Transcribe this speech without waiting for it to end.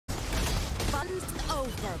It's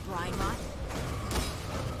over, Brymont.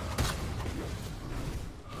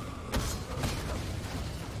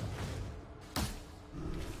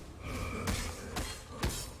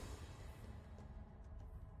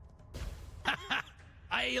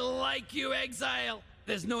 I like you, Exile!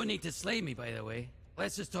 There's no need to slay me, by the way.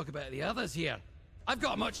 Let's just talk about the others here. I've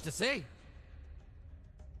got much to say.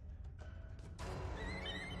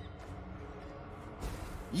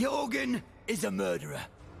 Jorgin is a murderer.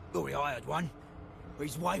 Or he hired one.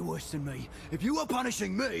 He's way worse than me. If you are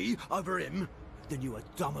punishing me over him, then you are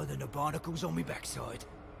dumber than the barnacles on me backside.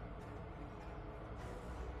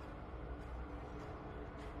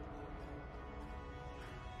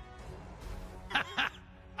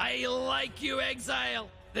 I like you, Exile!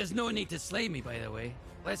 There's no need to slay me, by the way.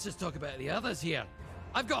 Let's just talk about the others here.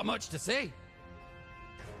 I've got much to say.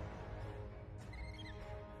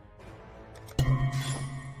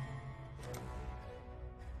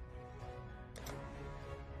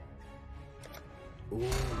 Ooh,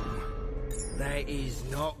 that is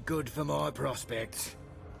not good for my prospects.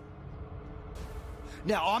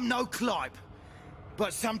 Now, I'm no Clipe,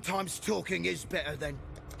 but sometimes talking is better than...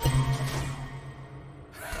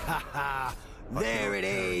 Ha ha! There it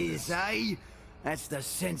is, eh? That's the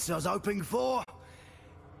sense I was hoping for.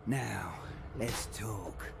 Now, let's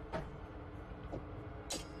talk.